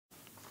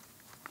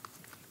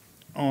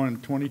on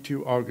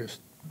 22 August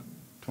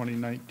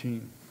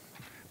 2019.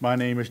 My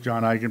name is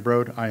John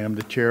Eigenbrod. I am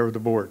the chair of the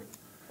board.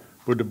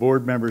 Would the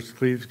board members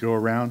please go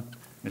around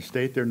and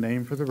state their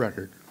name for the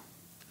record?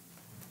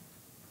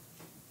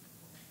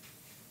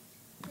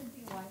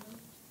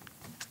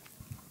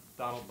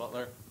 Donald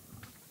Butler.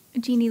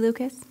 Jeannie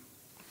Lucas.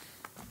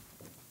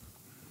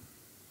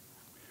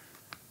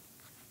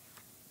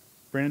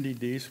 Brandy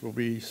Deese will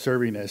be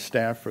serving as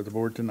staff for the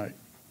board tonight.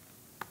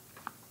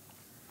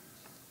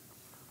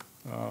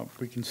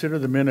 We consider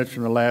the minutes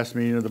from the last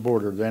meeting of the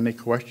board. Are there any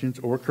questions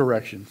or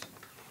corrections?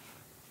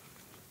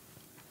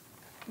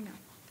 No.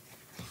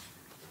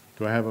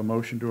 Do I have a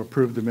motion to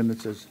approve the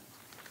minutes as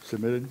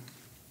submitted?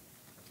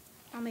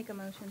 I'll make a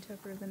motion to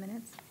approve the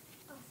minutes.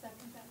 I'll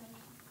second that motion.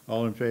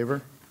 All in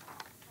favor?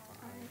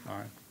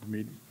 Aye.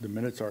 The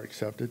minutes are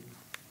accepted.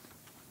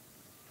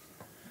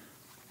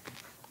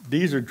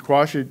 These are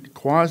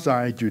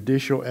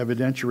quasi-judicial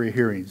evidentiary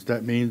hearings.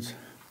 That means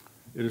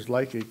it is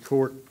like a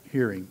court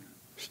hearing.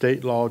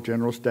 State law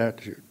general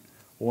statute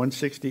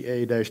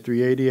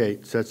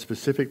 160A-388 sets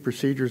specific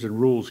procedures and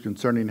rules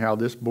concerning how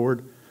this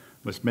board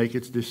must make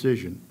its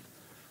decision.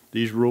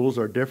 These rules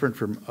are different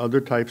from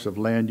other types of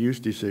land use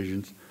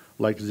decisions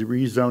like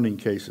rezoning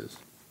cases.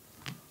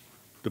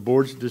 The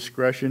board's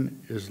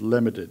discretion is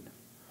limited.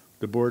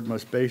 The board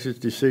must base its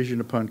decision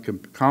upon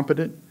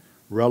competent,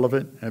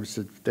 relevant, and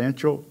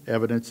substantial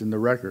evidence in the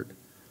record.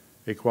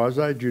 A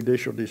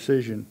quasi-judicial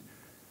decision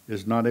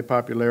is not a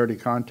popularity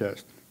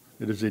contest.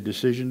 It is a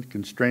decision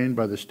constrained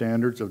by the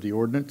standards of the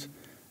ordinance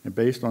and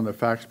based on the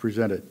facts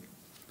presented.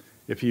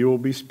 If you will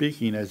be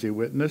speaking as a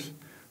witness,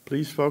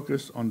 please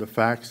focus on the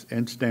facts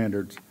and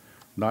standards,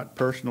 not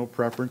personal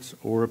preference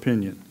or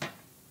opinion.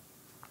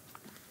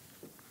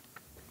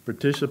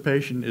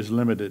 Participation is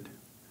limited.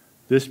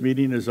 This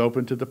meeting is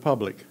open to the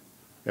public.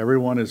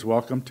 Everyone is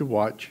welcome to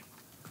watch.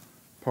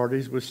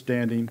 Parties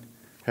withstanding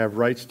have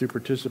rights to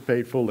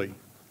participate fully.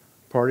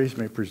 Parties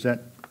may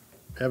present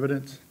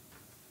evidence,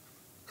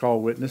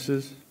 call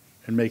witnesses,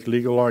 and make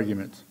legal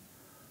arguments.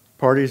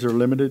 Parties are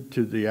limited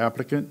to the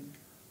applicant,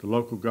 the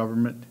local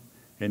government,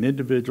 and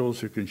individuals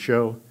who can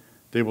show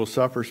they will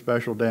suffer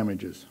special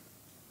damages.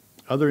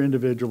 Other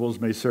individuals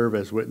may serve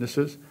as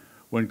witnesses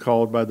when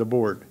called by the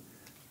board.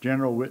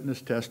 General witness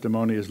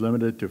testimony is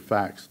limited to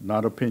facts,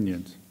 not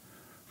opinions.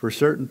 For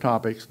certain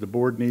topics, the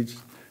board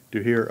needs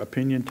to hear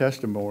opinion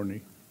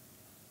testimony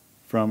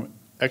from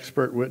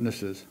expert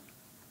witnesses.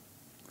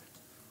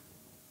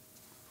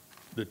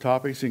 The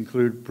topics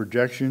include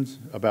projections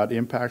about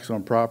impacts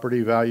on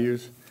property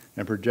values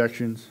and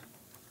projections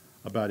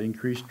about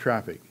increased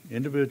traffic.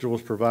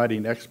 Individuals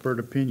providing expert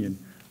opinion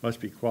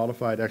must be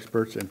qualified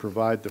experts and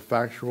provide the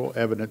factual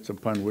evidence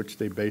upon which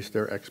they base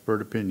their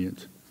expert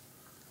opinions.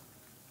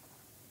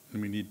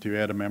 And we need to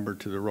add a member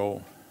to the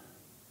roll.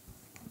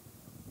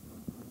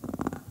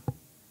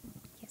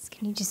 Yes,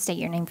 can you just state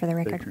your name for the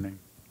record? State your name.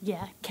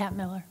 Yeah, Kat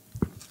Miller.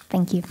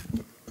 Thank you.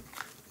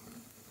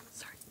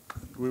 Sorry.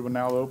 We will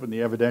now open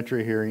the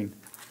evidentiary hearing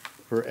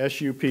for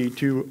SUP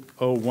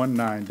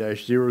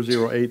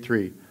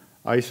 2019-0083,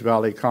 Ice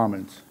Valley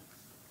Commons.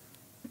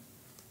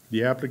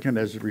 The applicant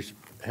has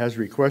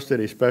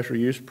requested a special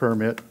use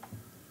permit.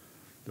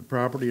 The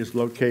property is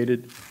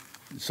located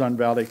in Sun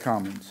Valley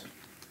Commons.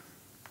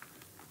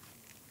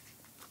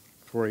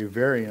 For a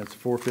variance,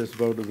 4/5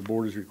 vote of the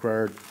board is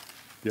required.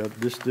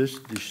 This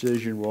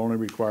decision will only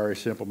require a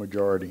simple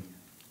majority.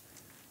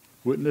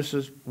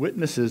 Witnesses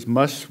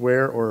must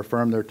swear or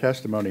affirm their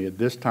testimony. At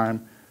this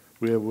time,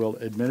 we will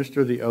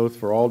administer the oath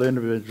for all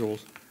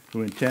individuals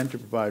who intend to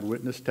provide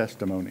witness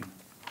testimony.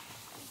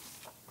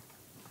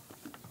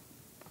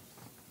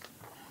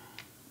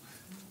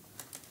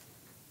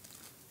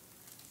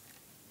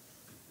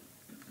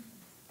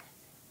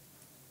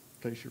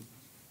 Place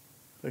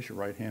your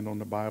right hand on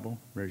the Bible.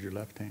 Raise your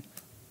left hand.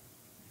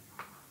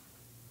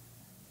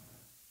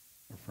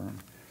 Affirm.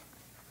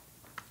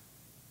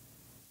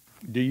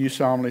 Do you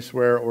solemnly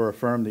swear or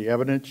affirm the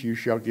evidence you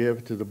shall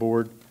give to the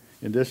board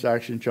in this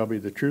action shall be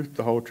the truth,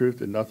 the whole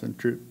truth, and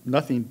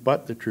nothing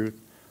but the truth,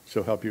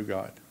 so help you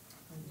God?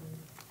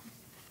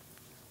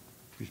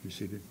 Please be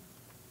seated.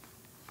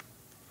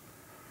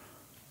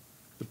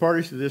 The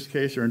parties to this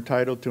case are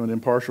entitled to an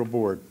impartial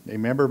board. A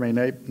member may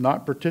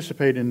not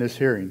participate in this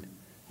hearing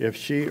if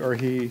she or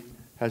he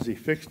has a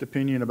fixed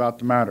opinion about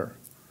the matter,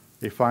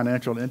 a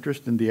financial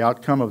interest in the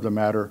outcome of the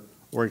matter,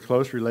 or a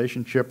close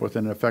relationship with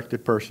an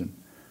affected person.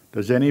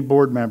 Does any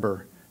board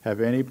member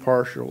have any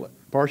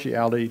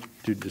partiality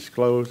to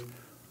disclose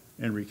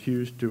and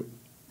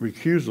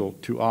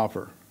recusal to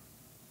offer?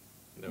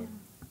 No.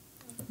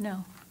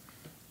 No.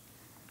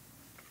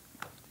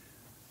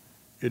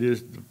 It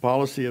is the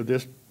policy of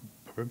this,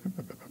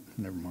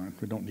 never mind,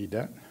 we don't need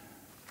that.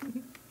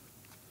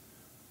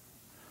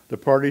 The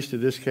parties to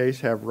this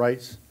case have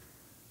rights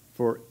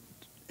for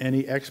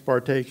any ex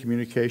parte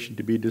communication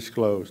to be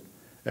disclosed.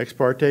 Ex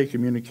parte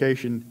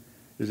communication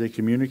is a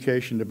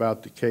communication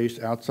about the case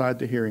outside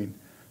the hearing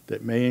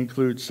that may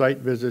include site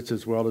visits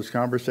as well as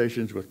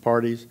conversations with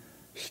parties,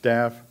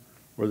 staff,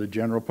 or the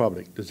general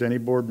public? Does any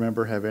board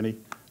member have any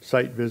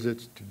site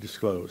visits to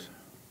disclose?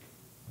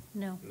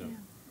 No.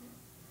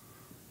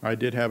 I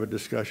did have a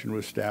discussion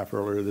with staff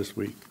earlier this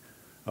week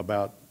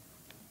about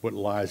what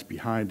lies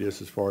behind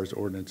this as far as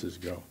ordinances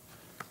go.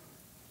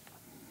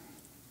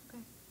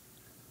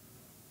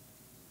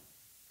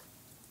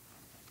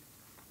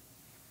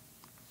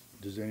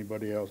 Does any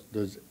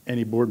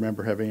board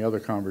member have any other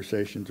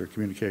conversations or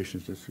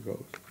communications to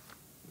disclose?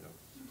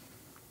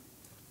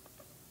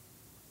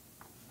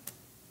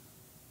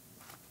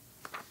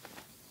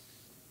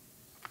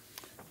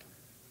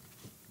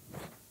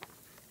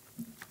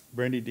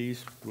 Brandy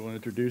Dees will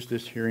introduce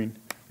this hearing.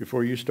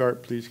 Before you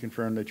start, please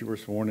confirm that you were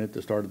sworn at the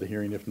start of the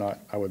hearing. If not,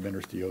 I will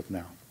administer the oath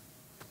now.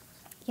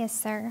 Yes,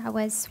 sir, I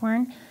was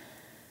sworn.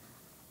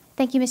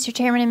 Thank you, Mr.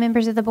 Chairman and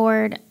members of the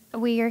board.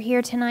 We are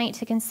here tonight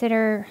to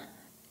consider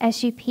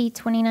SUP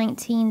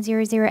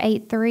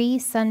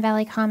 2019-0083, Sun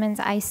Valley Commons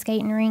Ice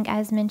Skating Rink,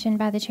 as mentioned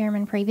by the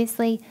chairman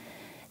previously.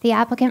 The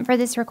applicant for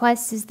this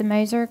request is the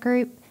Moser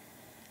Group.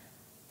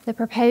 The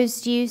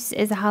proposed use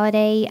is a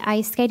holiday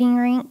ice skating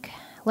rink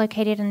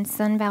located in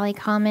Sun Valley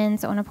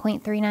Commons on a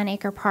 0.39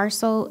 acre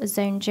parcel,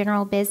 zoned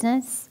general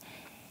business.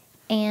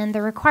 And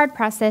the required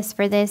process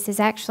for this is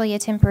actually a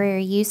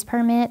temporary use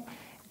permit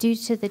due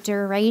to the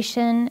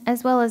duration,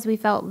 as well as we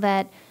felt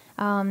that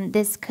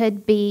this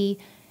could be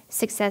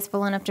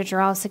successful enough to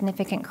draw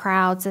significant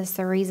crowds. That's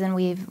the reason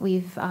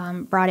we've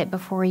brought it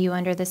before you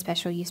under the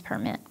special use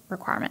permit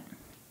requirement.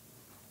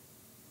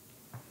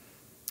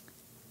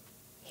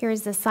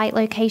 Here's the site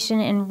location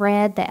in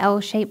red, the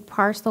L-shaped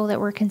parcel that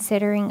we're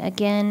considering,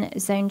 again,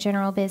 zone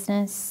general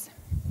business.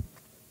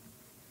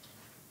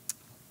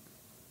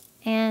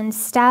 And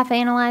staff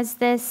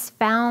analyzed this,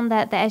 found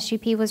that the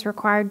SUP was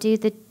required due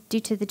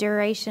to the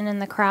duration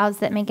and the crowds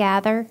that may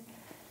gather.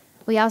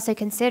 We also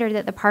considered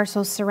that the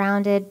parcel's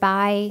surrounded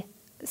by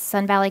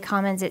Sun Valley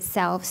Commons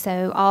itself,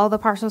 so all the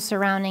parcels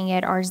surrounding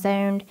it are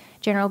zoned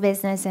general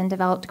business and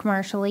developed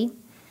commercially.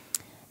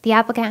 The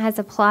applicant has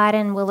applied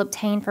and will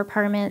obtain for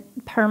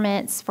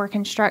permits for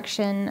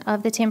construction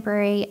of the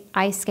temporary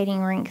ice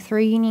skating rink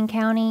through Union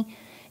County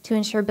to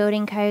ensure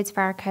building codes,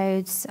 fire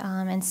codes,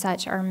 and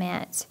such are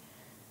met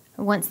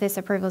once this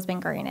approval has been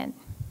granted.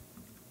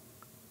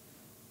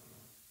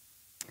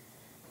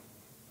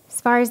 As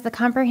far as the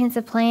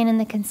comprehensive plan and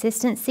the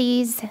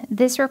consistencies,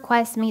 this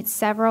request meets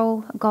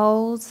several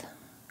goals.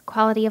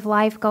 Quality of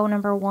life, goal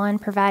number 1,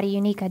 provide a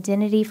unique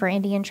identity for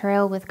Indian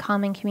Trail with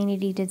common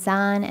community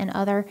design and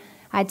other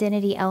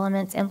identity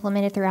elements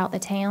implemented throughout the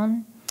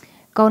town.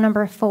 Goal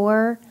number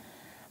 4,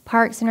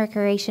 parks and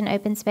recreation,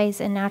 open space,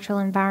 and natural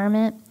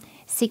environment.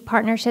 Seek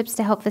partnerships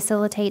to help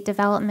facilitate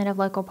development of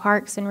local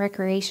parks and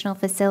recreational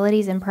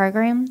facilities and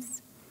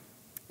programs.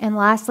 And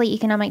lastly,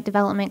 economic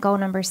development, goal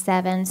number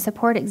 7,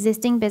 support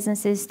existing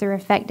businesses through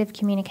effective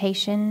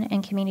communication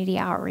and community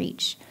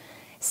outreach.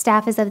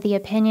 Staff is of the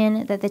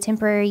opinion that the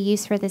temporary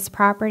use for this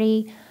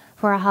property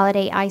for a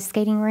holiday ice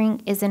skating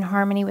rink is in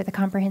harmony with the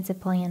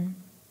comprehensive plan.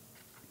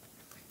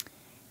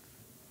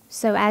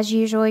 So as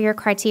usual, your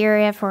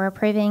criteria for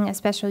approving a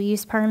special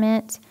use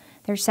permit,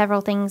 there's several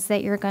things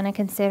that you're going to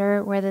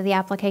consider: whether the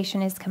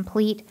application is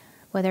complete,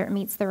 whether it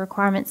meets the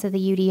requirements of the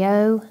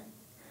UDO.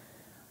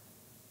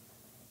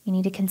 You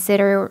need to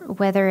consider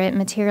whether it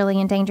materially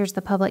endangers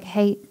the public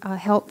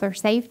health or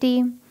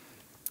safety,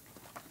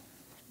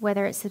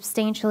 whether it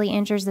substantially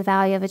injures the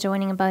value of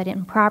adjoining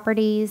abutting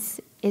properties,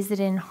 is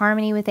it in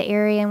harmony with the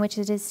area in which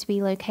it is to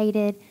be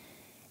located,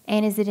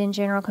 and is it in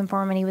general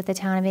conformity with the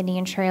Town of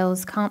Indian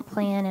Trails comp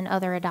plan and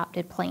other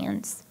adopted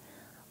plans.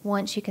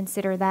 Once you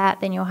consider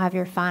that, then you'll have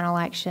your final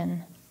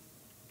action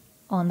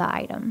on the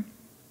item.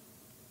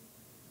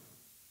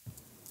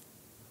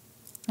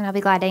 And I'll be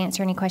glad to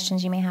answer any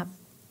questions you may have.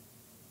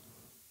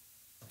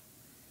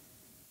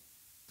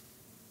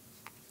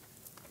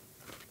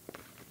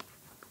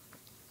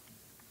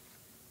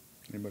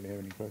 Anybody have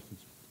any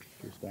questions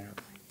for staff?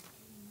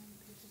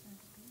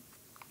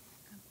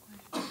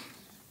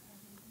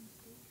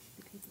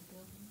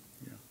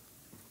 Yeah.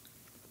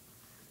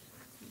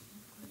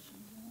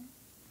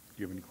 Do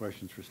you have any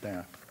questions for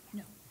staff?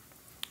 No.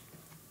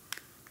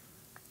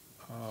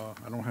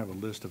 I don't have a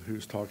list of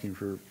who's talking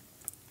for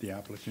the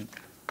applicant.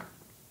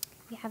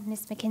 We have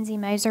Ms. Mackenzie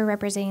Moser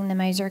representing the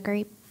Moser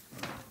Group.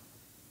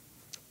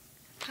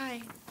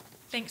 Hi,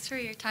 thanks for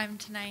your time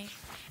tonight.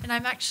 And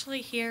I'm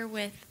actually here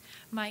with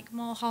Mike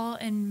Mulhall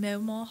and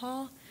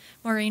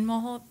Maureen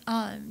Mulhall,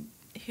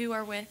 who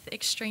are with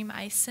Extreme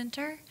Ice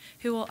Center,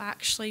 who will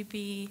actually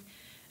be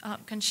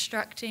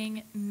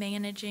constructing,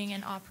 managing,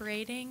 and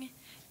operating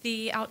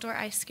the outdoor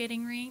ice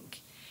skating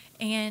rink.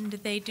 And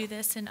they do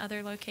this in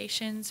other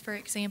locations, for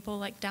example,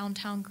 like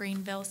downtown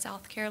Greenville,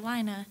 South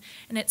Carolina.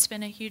 And it's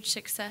been a huge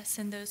success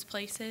in those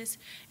places.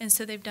 And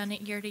so they've done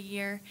it year to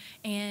year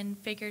and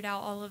figured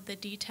out all of the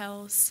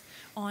details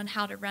on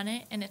how to run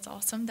it. And it's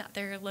awesome that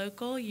they're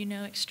local,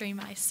 Extreme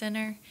Ice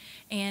Center,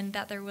 and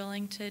that they're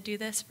willing to do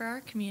this for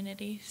our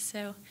community.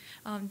 So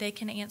they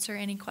can answer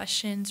any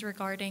questions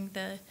regarding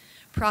the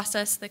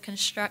process the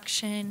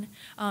construction,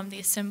 the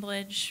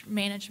assemblage,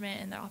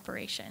 management, and the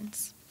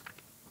operations.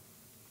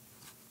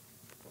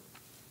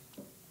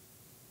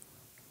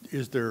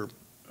 Is there,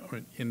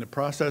 in the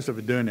process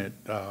of doing it,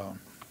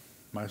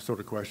 my sort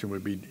of question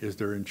would be, is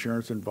there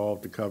insurance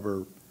involved to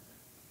cover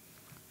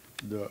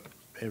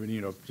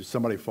if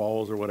somebody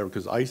falls or whatever,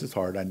 because ice is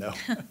hard, I know.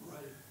 Right,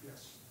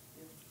 yes.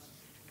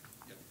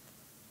 Yep.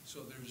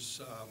 So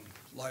there's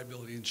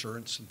liability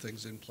insurance and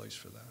things in place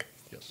for that,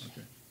 yes.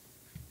 Okay.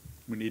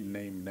 We need a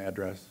name and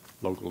address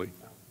locally.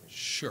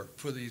 Sure,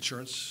 for the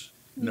insurance?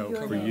 No,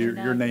 Your for name and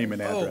your name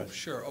and Oh, address.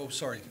 sure, oh,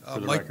 sorry. For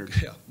the Mike, record.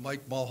 yeah,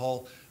 Mike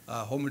Mulhall,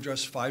 home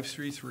address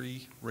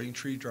 533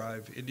 Raintree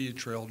Drive, Indian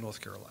Trail, North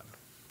Carolina.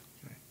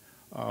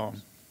 I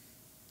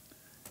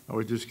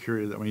was just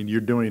curious, I mean, you're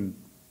doing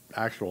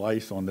actual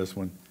ice on this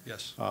one.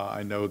 Yes,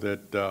 I know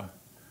that,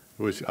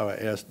 I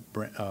asked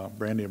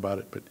Brandy about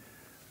it, but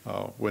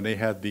when they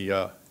had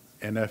the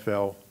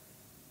NHL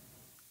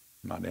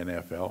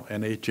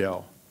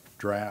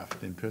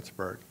draft in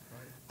Pittsburgh,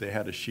 they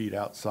had a sheet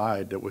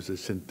outside that was a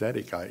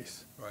synthetic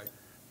ice right.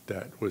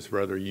 that was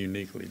rather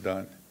uniquely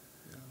done.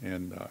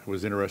 And it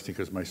was interesting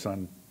because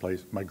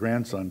my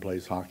grandson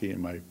plays hockey,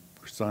 and my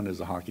son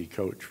is a hockey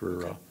coach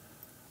for Okay.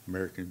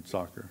 American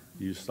soccer,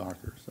 youth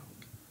soccer, so.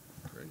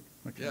 Great.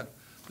 Okay. Yeah,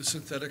 the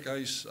synthetic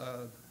ice,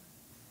 I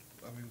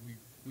mean,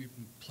 we've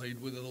played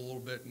with it a little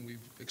bit and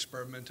we've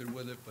experimented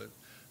with it, but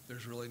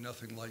there's really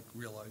nothing like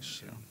real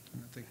ice.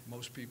 And I think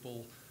most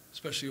people,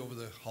 especially over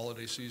the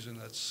holiday season,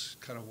 that's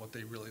kind of what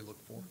they really look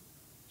for,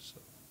 so.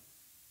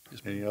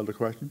 Yes, ma'am. Any other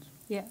questions?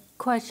 Yeah,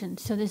 question.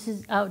 So this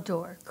is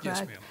outdoor, correct?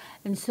 Yes, ma'am.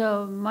 And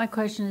so my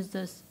question is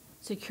this,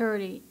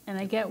 security, and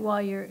I get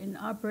why you're in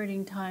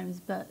operating times,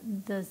 but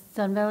the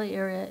Sun Valley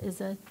area is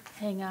a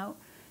hangout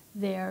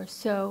there.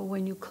 So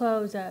when you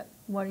close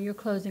what are your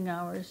closing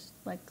hours,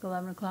 like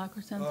 11 o'clock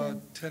or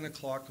something? 10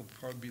 o'clock will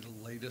probably be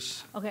the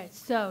latest. Okay,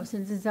 so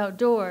since it's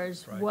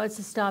outdoors, Right. what's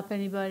to stop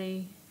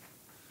anybody?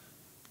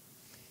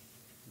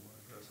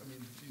 I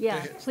mean, Yeah,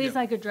 they- please yeah.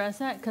 like address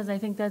that, because I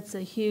think that's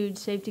a huge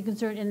safety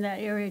concern in that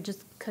area,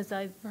 just because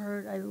I've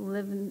heard, I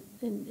live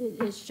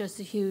it's just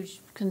a huge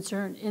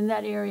concern in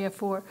that area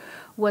for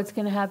what's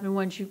going to happen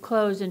once you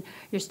close and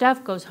your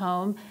stuff goes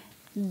home,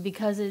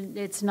 because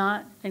it's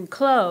not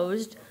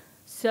enclosed,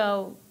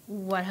 so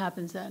what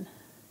happens then?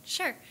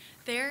 Sure.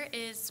 There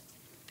is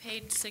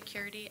paid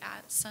security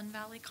at Sun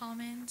Valley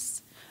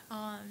Commons,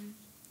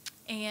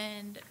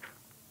 and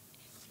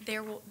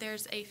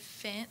there's a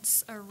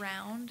fence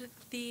around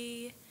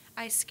the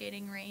ice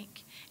skating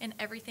rink, and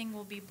everything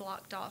will be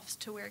blocked off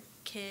to where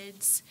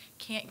kids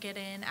can't get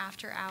in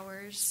after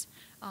hours.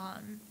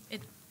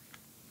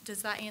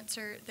 Does that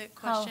answer the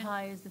How question?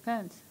 high is the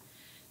fence?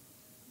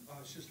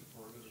 It's just a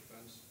perimeter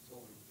fence, it's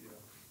only,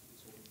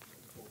 it's only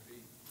 4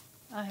 feet.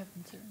 I have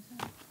concerns.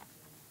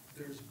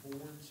 There's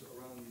boards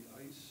around the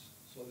ice,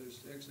 so there's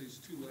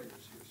 2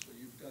 layers here. So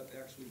you've got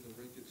actually the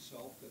rink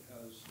itself that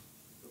has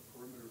the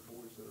perimeter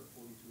boards that are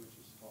 42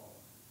 inches tall.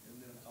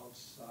 And then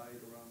outside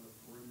around the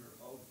perimeter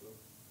of the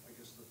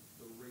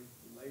rink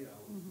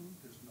layout,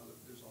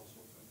 there's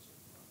also fencing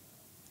around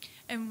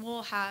that. And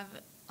we'll have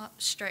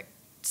strict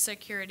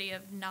security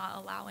of not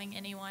allowing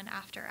anyone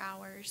after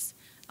hours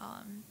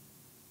on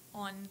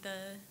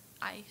the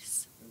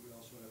ice. And we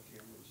also have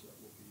cameras that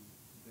will be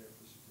there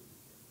for security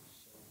cameras,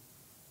 so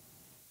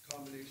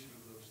combination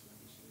of those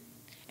things.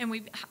 And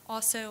we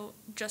also,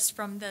 just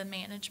from the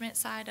management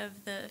side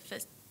of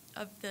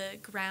the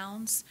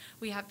grounds,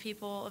 we have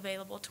people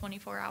available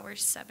 24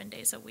 hours, 7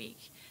 days a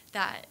week,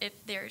 that if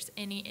there's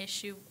any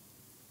issue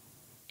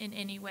in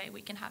any way,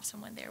 we can have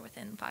someone there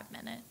within 5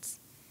 minutes.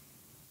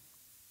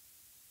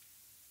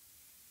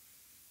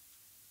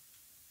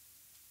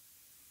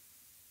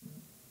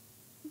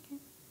 Okay.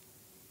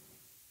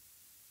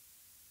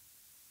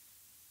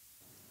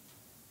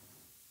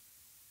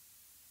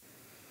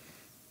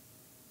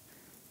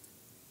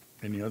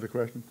 Any other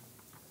questions?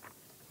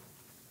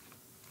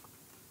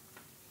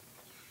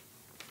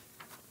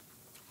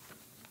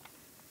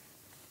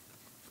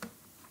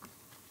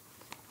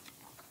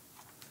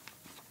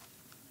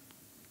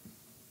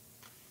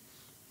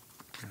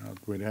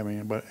 Do we have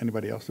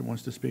anybody else that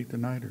wants to speak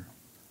tonight, or?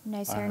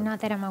 No, sir, have- not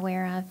that I'm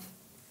aware of.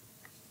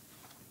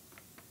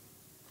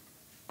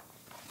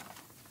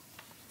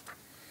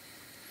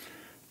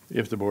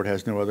 If the board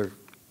has no other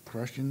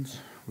questions,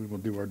 we will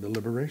do our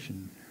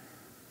deliberation.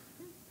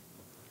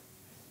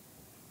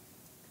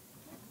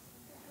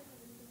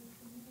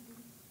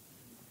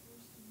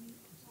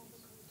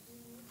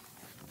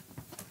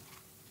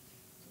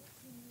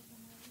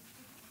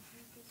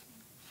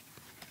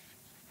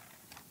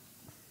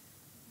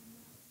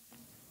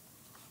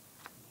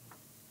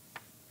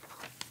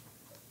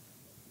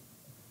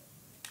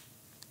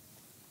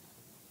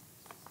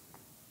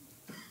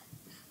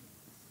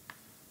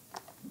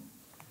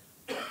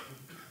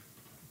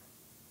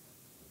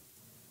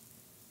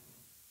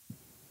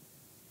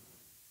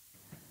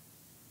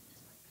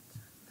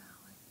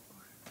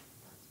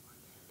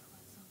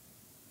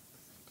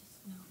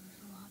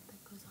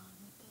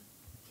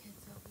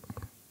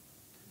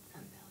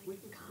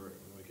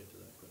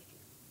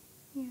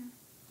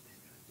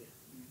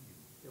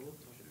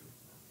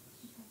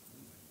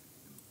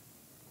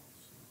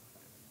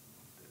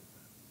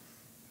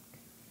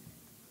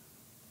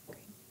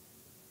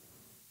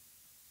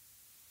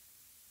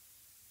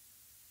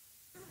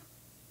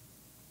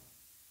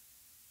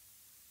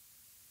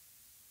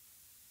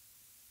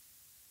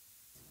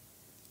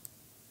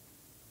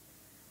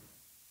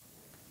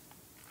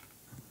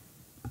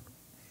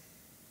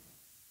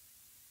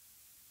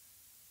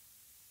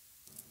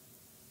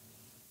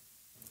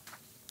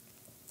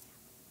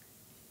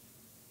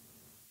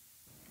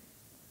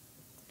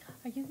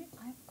 I have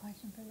a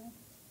question for them.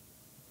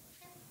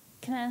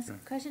 Can I ask a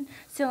Okay. question?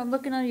 So I'm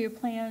looking under your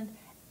planned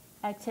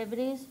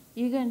activities.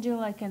 You're gonna do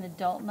like an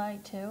adult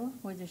night too,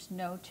 where there's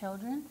no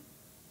children?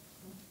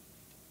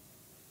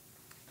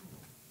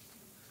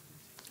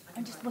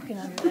 I'm just looking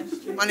under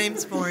that. My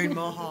name's Maureen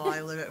Mulhall.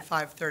 I live at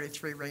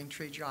 533 Rain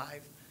Tree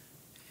Drive,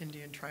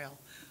 Indian Trail.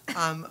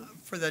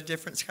 For the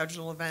different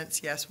scheduled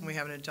events, yes, when we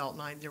have an adult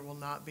night, there will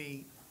not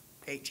be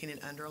 18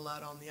 and under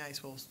allowed on the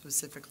ice. We'll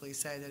specifically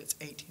say that it's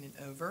 18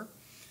 and over.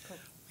 Cool.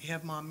 We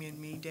have Mommy and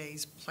Me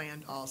days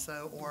planned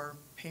also, or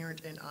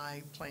Parent and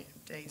I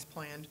days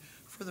planned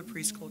for the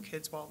preschool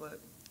kids while the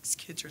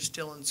kids are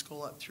still in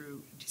school up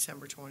through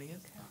December 20th.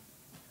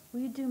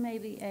 Will you do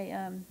maybe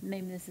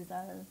maybe this is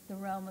out of the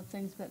realm of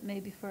things, but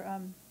maybe for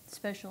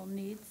special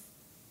needs?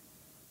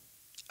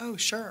 Oh,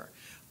 sure.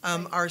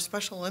 Our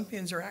Special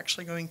Olympians are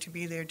actually going to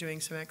be there doing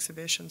some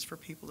exhibitions for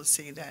people to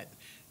see that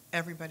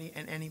everybody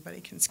and anybody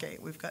can skate.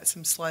 We've got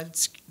some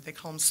sleds, they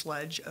call them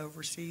sledge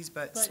overseas,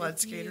 but sled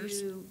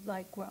skaters. But if you,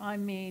 like, where I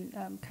mean,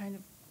 kind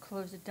of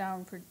close it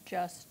down for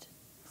just,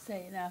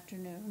 say, an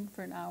afternoon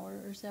for an hour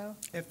or so?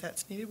 If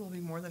that's needed, we'll be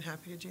more than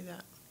happy to do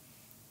that.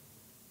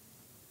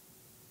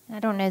 I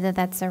don't know that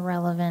that's a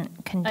relevant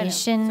sorry.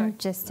 condition,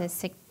 just a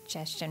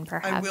suggestion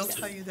perhaps. I will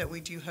tell you that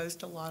we do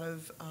host a lot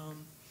of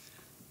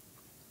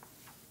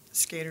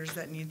skaters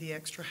that need the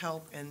extra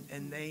help,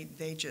 and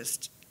they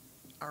just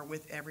are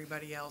with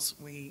everybody else.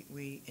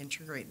 We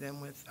integrate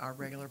them with our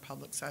regular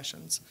public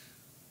sessions.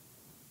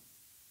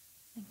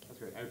 That's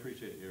great. I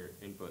appreciate your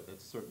input.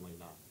 That's certainly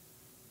not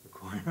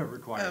a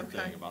required Okay.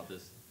 thing about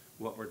this,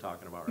 what we're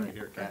talking about right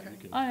here. Kat, Okay. you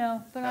can I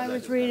know, but have I that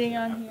was reading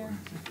discussion on here.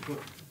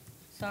 afterwards.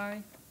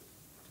 Sorry.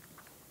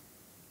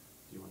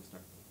 Do you want to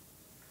start?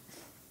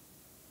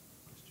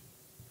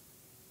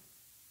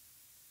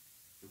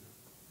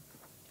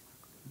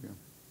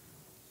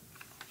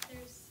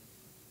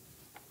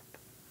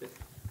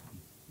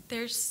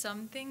 There's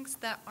some things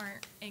that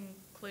aren't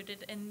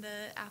included in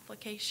the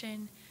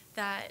application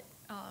that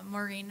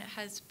Maureen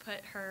has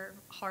put her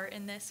heart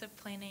in this of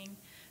planning.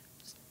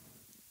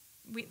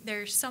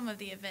 There's some of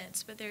the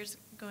events, but there's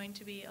going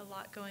to be a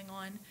lot going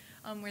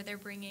on where they're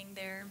bringing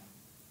their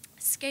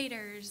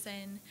skaters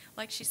and,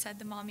 like she said,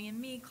 the Mommy and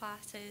Me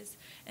classes,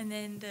 and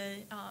then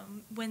the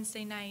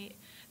Wednesday night,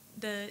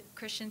 the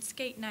Christian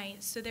skate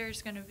night. So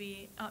there's going to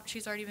be,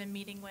 she's already been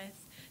meeting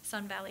with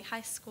Sun Valley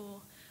High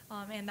School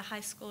and the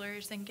high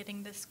schoolers and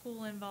getting the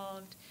school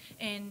involved,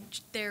 and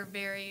they're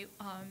very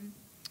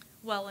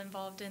well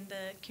involved in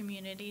the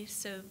community,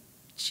 so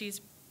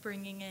she's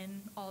bringing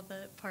in all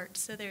the parts.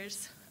 So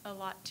there's a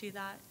lot to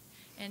that,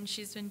 and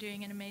she's been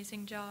doing an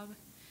amazing job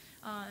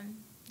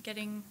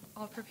getting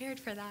all prepared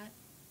for that.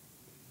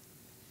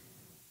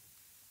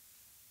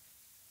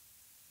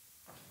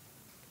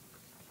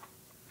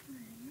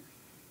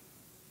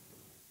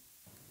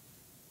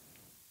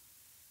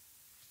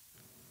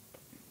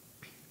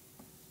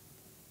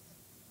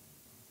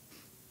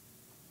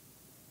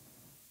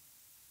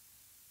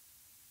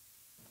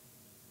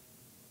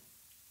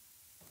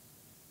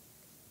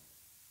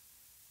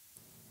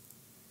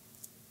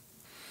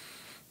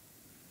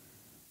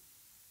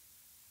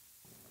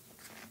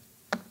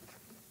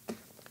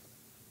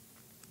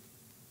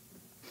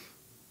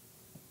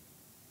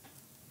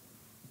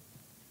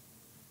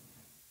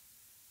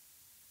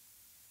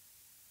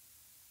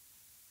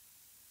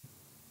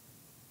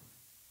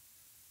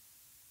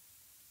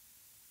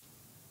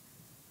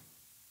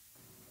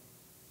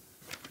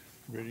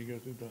 Ready to go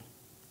through the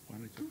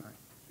financial pack?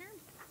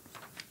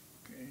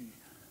 Okay.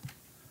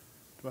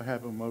 Do I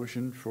have a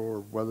motion for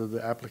whether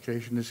the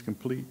application is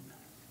complete?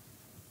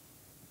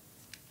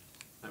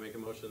 I make a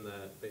motion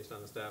that, based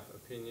on the staff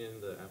opinion,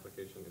 the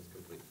application is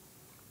complete.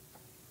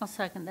 I'll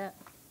second that.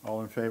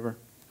 All in favor?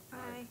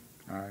 Aye.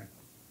 Aye.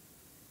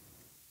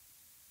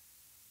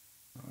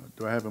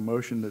 Do I have a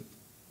motion that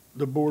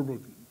the board will,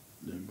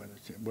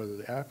 whether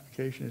the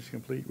application is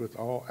complete with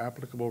all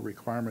applicable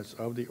requirements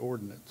of the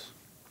ordinance?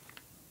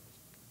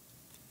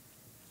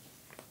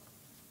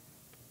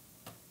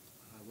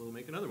 I will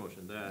make another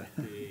motion that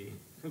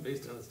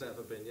based on the staff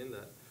opinion,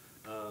 that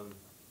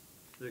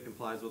it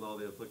complies with all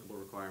the applicable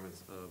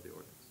requirements of the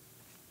ordinance.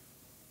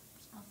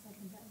 I'll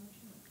second that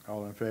motion.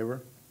 All in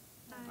favor?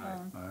 Aye.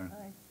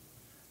 Aye.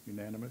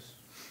 Unanimous?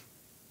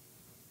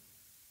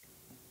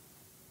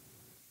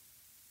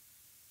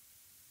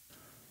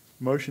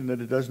 Motion that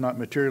it does not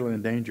materially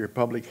endanger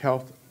public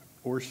health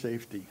or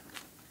safety.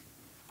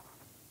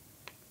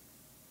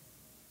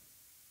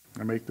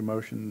 I make the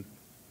motion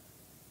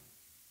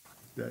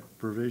that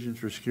provisions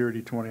for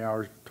security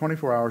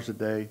 24 hours a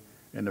day,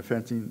 and the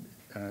fencing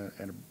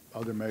and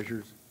other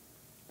measures,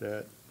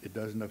 that it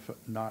does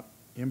not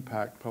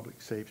impact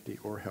public safety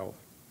or health.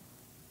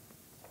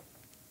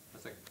 A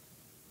second.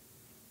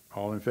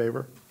 All in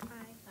favor? Aye.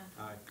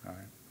 Aye. Aye.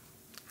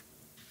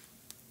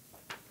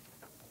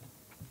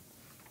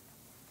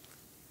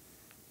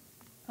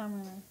 I'm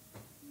gonna,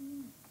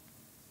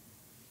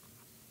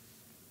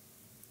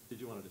 Did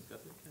you want to discuss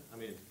it, Kat? I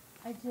mean,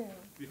 I do.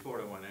 before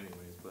to one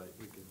anyways, but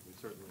we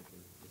certainly can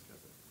discuss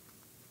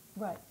it.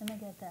 Right, and I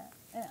get that.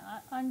 And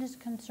I'm just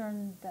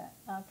concerned that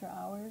after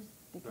hours,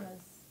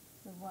 because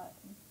of what?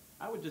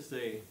 I would just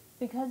say,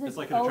 Because It's it's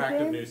like an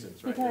attractive open,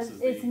 nuisance, right? because This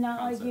is it's the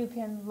not like you concept.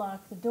 can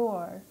lock the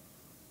door,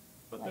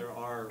 but like there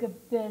are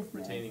good business.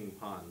 retaining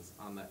ponds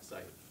on that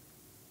site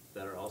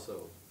that are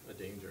also a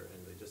danger,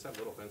 and they just have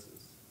little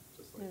fences,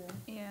 just like. Do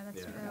Yeah,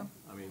 that's Yeah, true.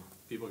 I mean,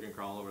 people can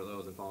crawl over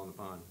those and fall in the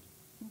pond.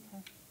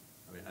 Okay.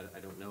 I mean, I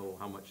don't know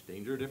how much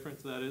danger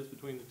difference that is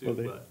between the Well,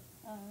 two, they- but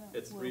I don't know.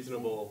 it's We'll see.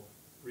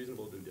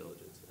 reasonable due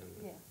diligence, and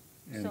Yeah.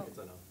 And- So, it's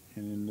enough,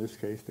 And in this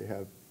case, they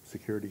have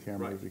security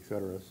cameras, Right. et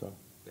cetera, so.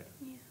 yeah.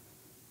 Yeah.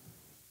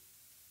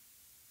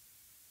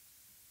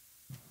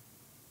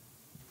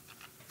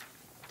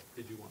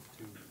 Did you want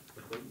to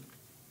oppose?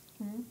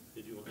 hmm?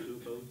 Did you want to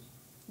oppose?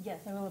 Yes,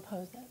 I will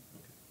oppose that.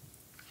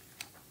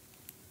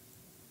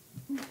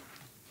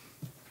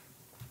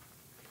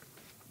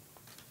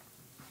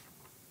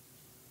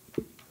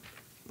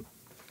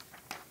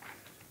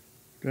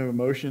 Do I have a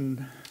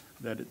motion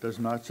that it does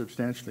not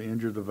substantially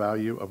injure the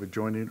value of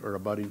adjoining or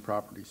abutting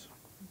properties?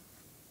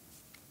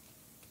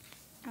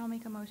 I'll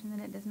make a motion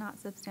that it does not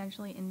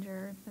substantially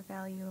injure the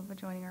value of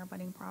adjoining or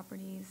abutting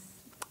properties.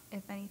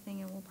 If anything,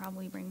 it will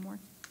probably bring more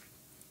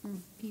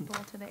people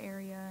to the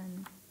area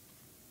and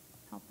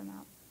help them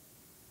out.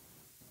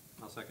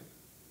 I'll second.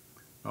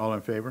 All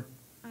in favor?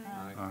 Aye.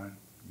 Aye,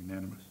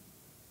 unanimous.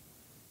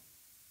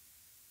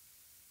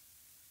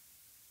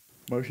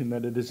 Motion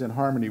that it is in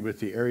harmony with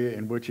the area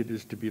in which it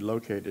is to be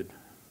located.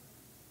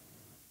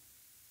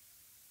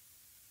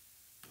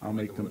 I'll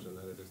make a the, motion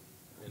that it is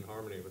in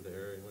harmony with the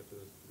area in which it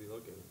is to be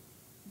located.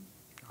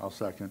 I'll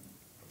second.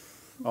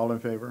 All in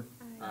favor?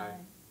 Aye.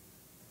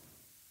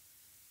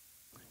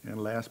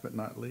 And last but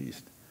not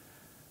least,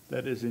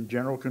 that is in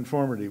general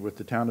conformity with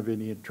the Town of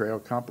Indian Trail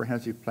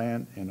Comprehensive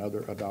Plan and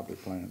other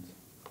adopted plans.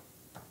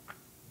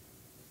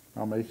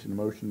 I'll make the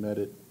motion that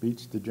it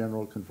meets the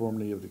general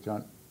conformity of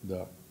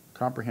the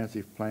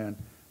comprehensive plan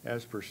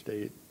as per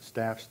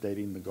staff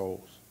stating the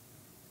goals.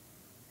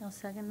 I'll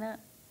second that.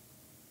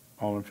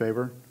 All in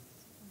favor?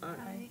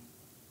 Aye.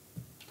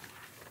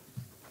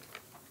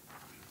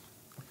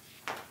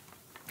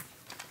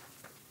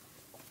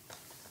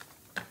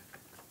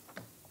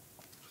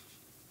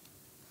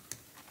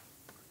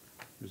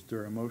 Is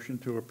there a motion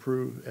to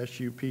approve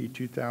SUP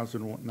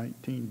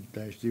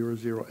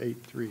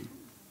 2019-0083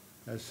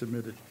 as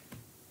submitted?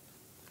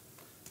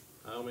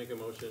 I'll make a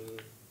motion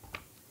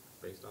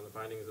based on the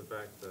findings of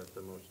fact that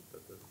the motion,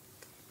 that the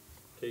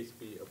case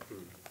be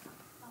approved.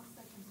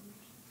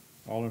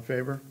 All in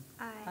favor?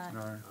 Aye.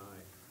 Aye.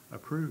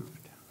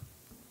 Approved.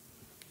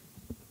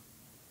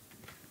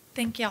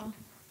 Thank y'all.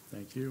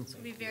 Thank you. This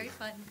will be very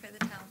fun for the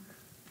town.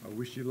 I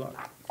wish you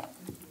luck.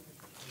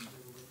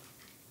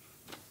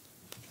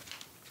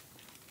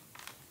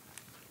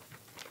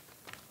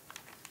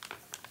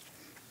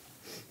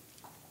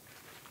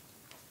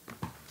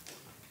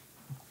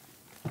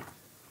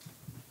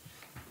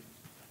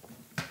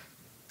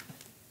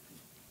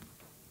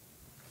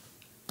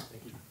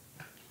 Thank you.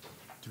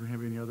 Do we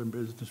have any other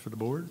business for the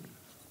board?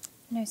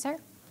 No, sir.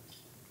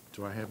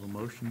 Do I have a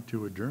motion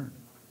to adjourn?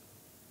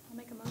 I'll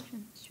make a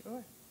motion.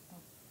 Sure.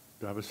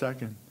 Do I have a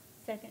second?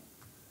 Second.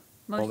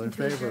 All Motion in to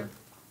favor? adjourn.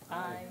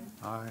 Aye.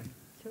 Aye.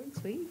 Short and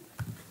sweet.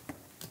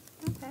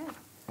 Okay.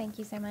 Thank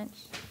you so much.